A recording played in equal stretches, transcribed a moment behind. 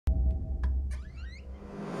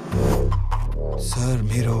Sir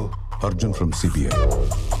మీరు? Arjun from CBI.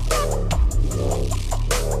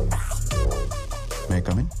 May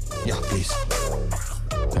come in? Yeah please.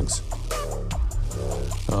 Thanks.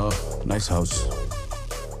 Nice house.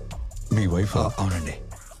 Me wife? అవునండి.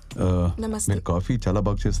 మీరు coffee చాలా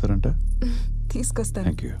బాగా చేస్తారంట. తీసుకొస్తాను.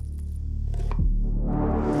 Thank you.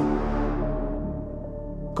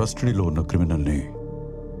 కస్టడీలో ఉన్న క్రిమినల్ని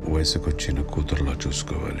వయసుకొచ్చిన కూతురులా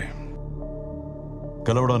చూసుకోవాలి.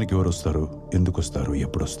 కలవడానికి ఎవరు వస్తారు, ఎందుకు వస్తారు,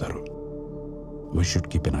 ఎప్పుడు వస్తారు? We should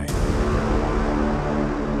keep N I.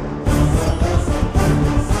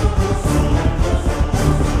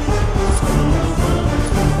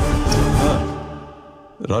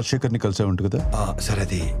 రాజశేఖర్ని కలిసే ఉంటుంది కదా సార్?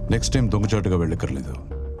 అది నెక్స్ట్ టైం దొంగచాటుగా వెళ్ళక్కర్లేదు,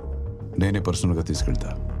 నేనే పర్సనల్గా తీసుకెళ్తా.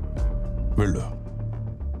 వెళ్ళు,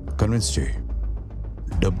 కన్విన్స్ చేయి,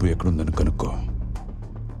 డబ్బు ఎక్కడుందని కనుక్కో,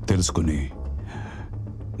 తెలుసుకుని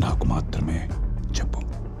నాకు మాత్రమే చెప్పు.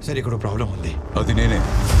 సార్ ఇక్కడ ప్రాబ్లం ఉంది. అది నేనే.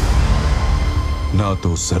 నాతో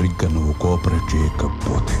సరిగ్గా నువ్వు కోఆపరేట్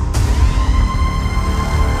చేయకపోతే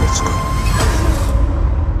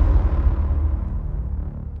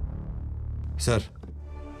సార్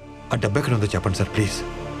ఆ డబ్బు ఎక్కడ ఉందో చెప్పండి సార్ ప్లీజ్.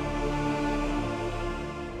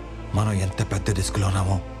 మనం ఎంత పెద్ద రిస్క్లో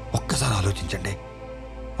ఉన్నామో ఒక్కసారి ఆలోచించండి.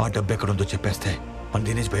 ఆ డబ్బు ఎక్కడుందో చెప్పేస్తే మనం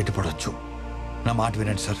దీని నుంచి బయటపడవచ్చు. నా మాట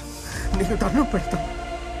వినండి సార్. నీకు దండం పెడతా,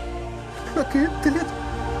 నాకేం తెలియదు,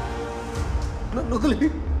 నన్ను వదిలి.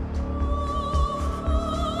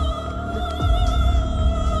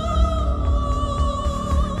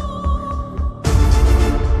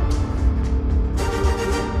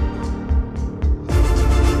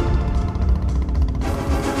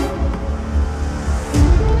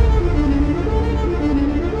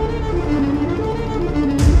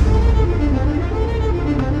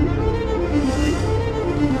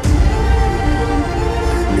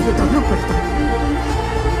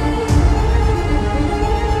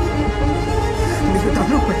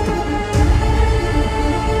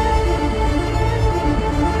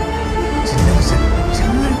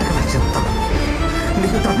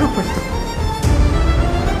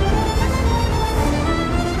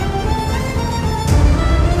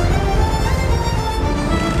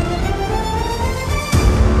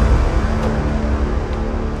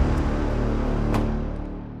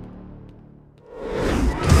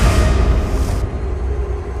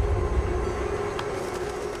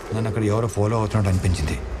 నన్ను అక్కడ ఎవరో ఫాలో అవుతున్నట్టు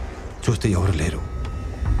అనిపించింది. చూస్తే ఎవరు లేరు.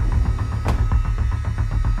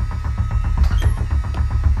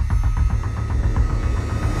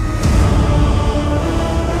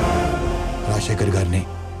 రాజశేఖర్ గారిని,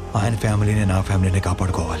 ఆయన ఫ్యామిలీని, నా ఫ్యామిలీని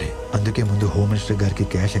కాపాడుకోవాలి. అందుకే ముందు హోమ్ మినిస్టర్ గారికి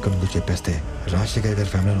క్యాష్ ఎక్కడ ఉందో చెప్పేస్తే రాజశేఖర్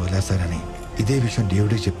గారి ఫ్యామిలీని వదిలేస్తారని, ఇదే విషయం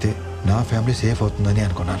డేవిడ్కి చెప్తే నా ఫ్యామిలీ సేఫ్ అవుతుందని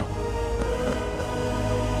అనుకున్నాను.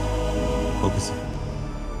 Okay sir.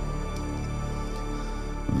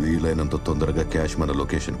 వీలైనంత తొందరగా క్యాష్ మన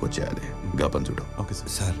లొకేషన్కి వచ్చేయాలి. గాపన్ చూడు. Okay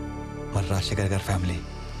sir. సార్ మరి రాజశేఖర్ గారి ఫ్యామిలీ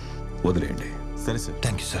వదిలేయండి. సరే sir.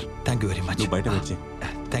 Thank you sir. Thank you very much. బయట వచ్చి.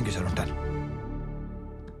 Thank you sir. ఉంటాను.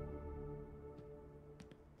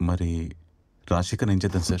 మరి రాజశేఖర్ ఏం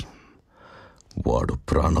చేద్దాం సార్? వాడు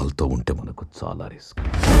ప్రాణాలతో ఉంటే మనకు చాలా risk.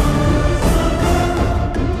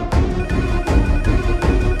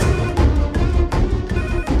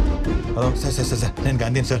 Hello sir. Sir sir నేను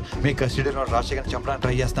గాంధీని సార్. మీ కస్టడీలో రాజశేఖర్ని చంపడానికి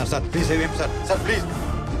ట్రై చేస్తున్నారు సార్. ప్లీజ్ ఏం సార్. Sir please.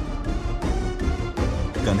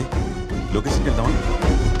 గాంధీ లొకేషన్కి వెళ్దామా?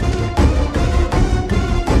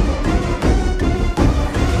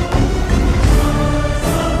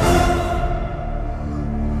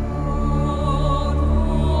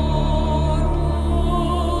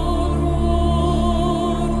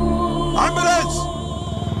 అంబులెన్స్!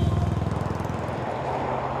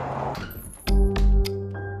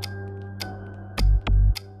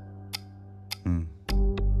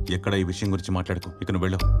 ఎక్కడ ఈ విషయం గురించి మాట్లాడుకో, ఇక నువ్వు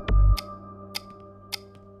వెళ్ళు.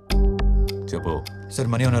 చెప్పు సార్.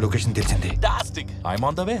 మనీ ఉన్న లొకేషన్ తెలిసింది. I'm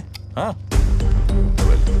on the way.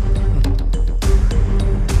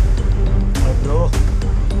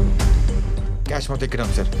 Cash మొత్తం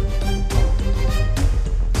ఎక్కినాం సార్.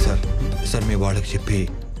 సార్ సార్ మీ వాళ్ళకి చెప్పి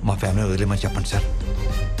మా ఫ్యామిలీ వదిలేమని చెప్పండి సార్.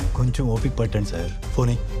 కొంచెం ఓపిక పట్టండి sir.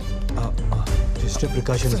 Phone just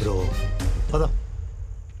precaution bro. పదా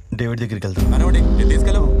డేవిడ్ దగ్గరికి వెళ్తాం. అనవండి, నేను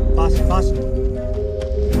తీసుకెళ్ళవు. Fast fast.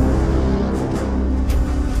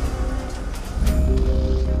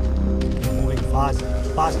 Moving fast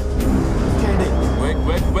fast. చేయండి. Quick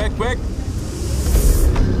quick quick quick.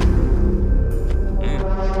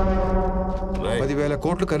 10,000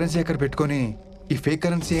 కోట్లు కరెన్సీ ఎక్కడ పెట్టుకొని ఈ ఫేక్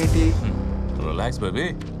కరెన్సీ ఏంటి? రిలాక్స్ బేబీ,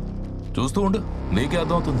 చూస్తూ ఉండు, నీకే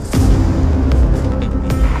అర్థమవుతుంది.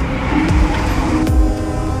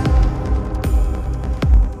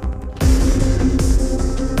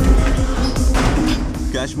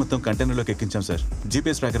 మొత్తం కంటైనర్లోకి ఎక్కించాం సార్.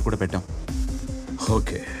 జీపీఎస్ ట్రాకర్ కూడా పెట్టాం.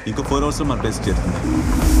 ఓకే, ఇంకో 4 అవర్స్లో మన ప్లేస్ చేరుతుంది.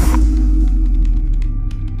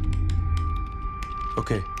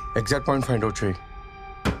 Okay, exact point find out చేయి.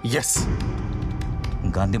 Yes,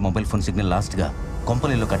 Gandhi mobile phone signal లాస్ట్గా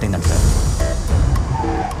కొంపలిలో కట్ అయిందంట సార్.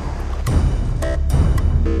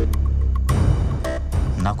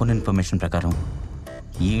 నాకున్న ఇన్ఫర్మేషన్ ప్రకారం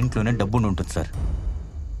ఈ ఇంట్లోనే డబ్బు ఉంటుంది sir.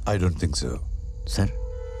 I don't think so. Sir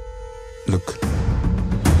look,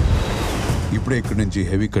 ఇప్పుడే ఇక్కడి నుంచి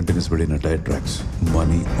హెవీ కంటైనర్స్ పడిన tyre tracks,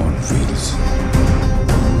 money on wheels.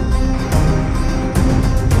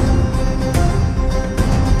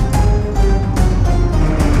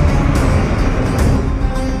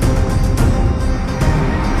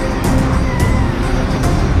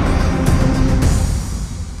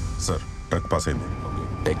 Sir truck pass అయింది.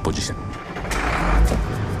 Take position.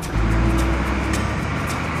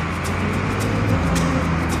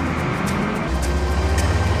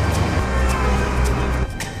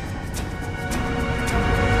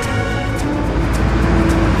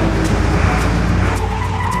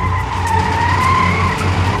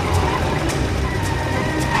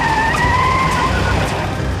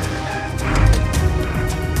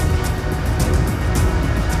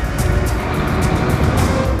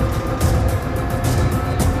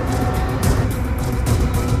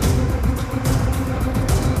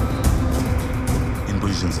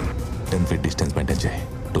 Position sir. 10 feet distance maintain చేయి.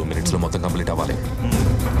 2 minutesలో మొత్తం కంప్లీట్ అవ్వాలి.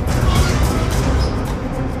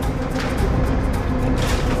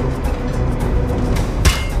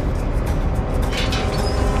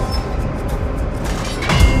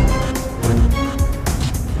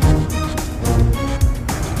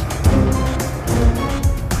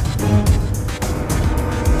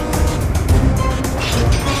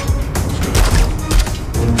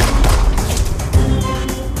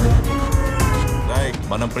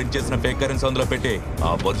 మనం ప్రింట్ చేసిన ఫేక్ కరెన్సీ అందులో పెట్టి ఆ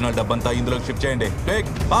ఒరిజినల్ డబ్బంతా ఇందులోకి షిఫ్ట్ చేయండి. Take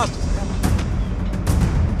fast.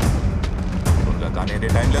 కానీ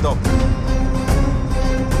టైం లేదు.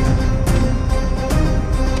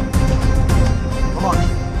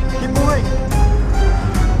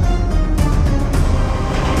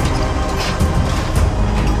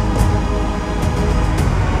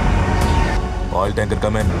 Oil tanker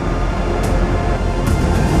come in.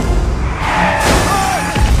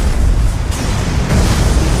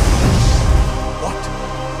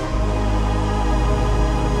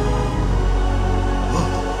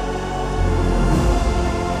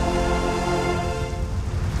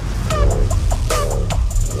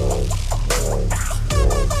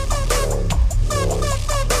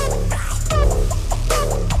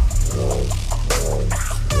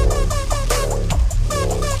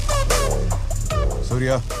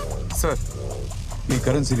 Surya sir. ఈ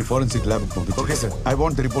కరెన్సీని ఫోరెన్సిక్ ల్యాబ్ పంపించు. Okay sir. I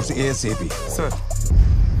want the reports ASAP. Sir.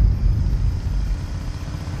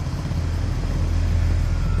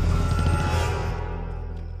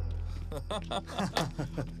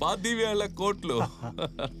 కోట్లు.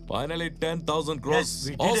 Finally 10,000 crores.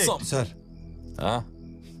 Awesome. సార్,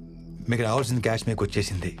 మీకు రావాల్సిన క్యాష్ మీకు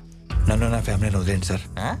వచ్చేసింది. నన్ను నా ఫ్యామిలీని వదిలేండి సార్.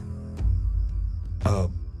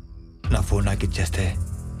 నా ఫోన్ నాకు ఇచ్చేస్తే.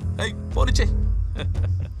 ఫోన్ ఇచ్చే.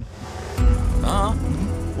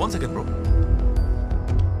 1 second బ్రో.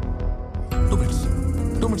 2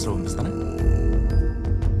 minutes లో పంపిస్తానా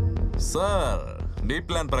సార్? మీ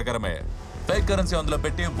ప్లాన్ ప్రకారమే ఫేక్ కరెన్సీ అందులో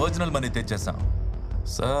పెట్టి original money తెచ్చేస్తాం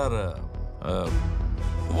sir.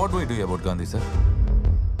 What we do about Gandhi sir?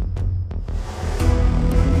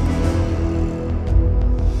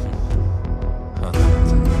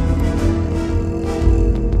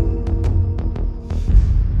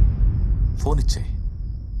 Phone ఇచ్చే.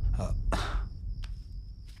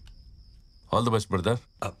 All the best brother.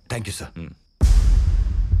 Thank you sir.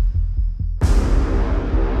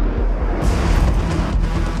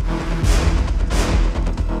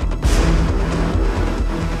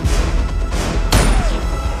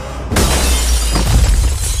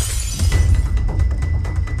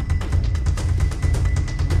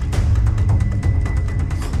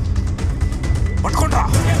 పట్టుకోండ్రా.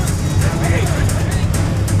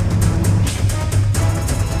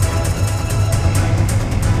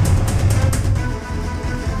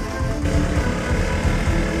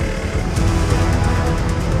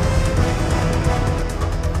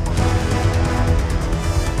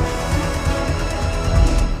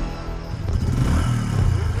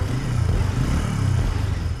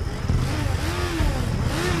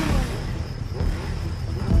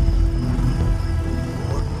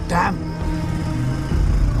 Damn.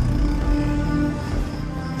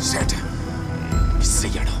 Shit. Miss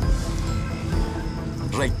అయ్యాడు.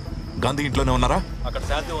 రైట్, గాంధీ ఇంట్లోనే ఉన్నారా? అక్కడ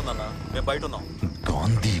శాంతి ఉందన్న, మేము బయట ఉన్నాం.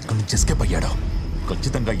 గాంధీ ఇక్కడి నుంచి ఎస్కేప్ అయ్యాడు.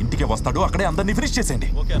 ఖచ్చితంగా ఇంటికే వస్తాడు, అక్కడే అందరినీ ఫినిష్ చేసేయండి.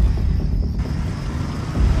 ఓకే అన్న.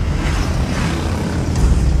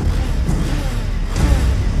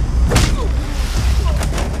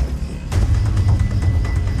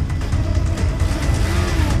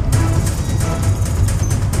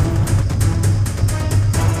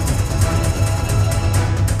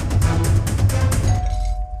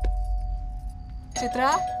 చిత్ర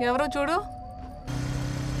ఎవరో చూడు.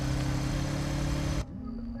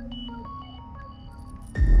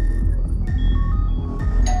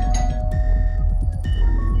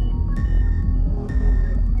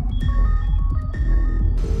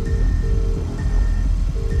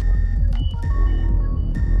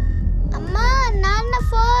 అమ్మా నాన్న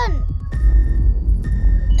ఫోన్.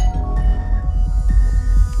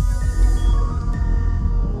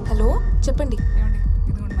 హలో చెప్పండి.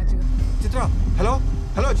 చిత్ర హలో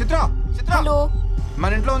హలో చిత్ర చిత్ర హలో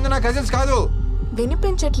మన ఇంట్లో ఉంది నా కజిన్స్ కాదు.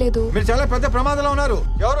 వినిపించట్లేదు. మీరు చాలా పెద్ద ప్రమాదంలో ఉన్నారు.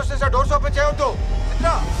 ఎవరు వస్తే డోర్స్ ఓపెన్ చేయవద్దు. చిత్ర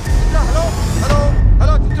చిత్ర హలో హలో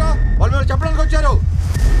హలో చిత్ర వాళ్ళు మీరు చెప్పడానికి వచ్చారు.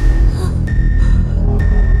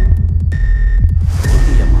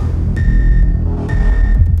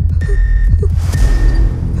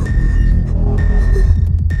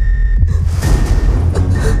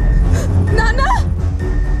 నాన్న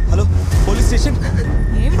హలో పోలీస్ స్టేషన్.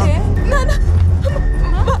 ఏమిటే నాన్న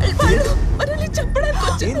వాళ్ళు మనల్ని చెప్పడానికి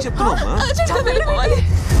వచ్చారు. ఏం చెప్తున్నావమ్మా? వెళ్ళిపోవాలి.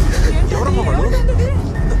 ఎవరమ్మా వాళ్ళు?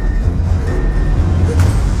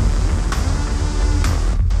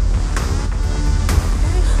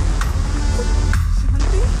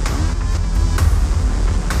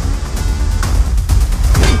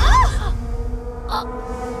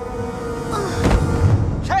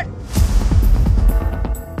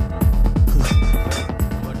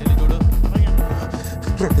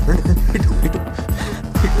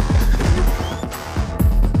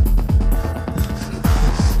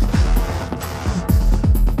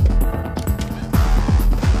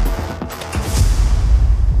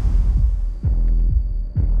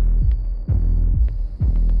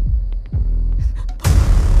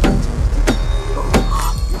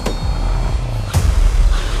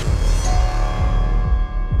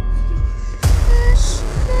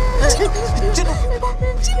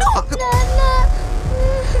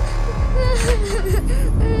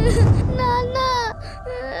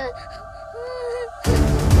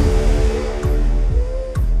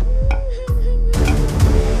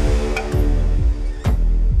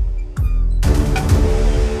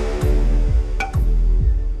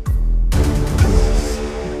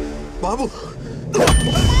 బాబు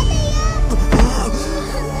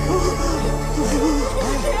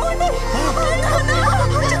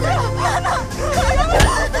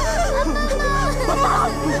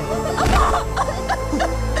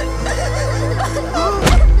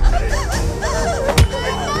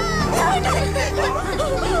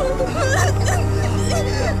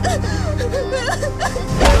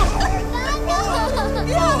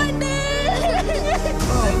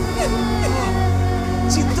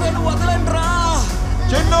చిత్రను వదలండి రా.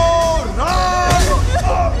 చెన్నూ రా.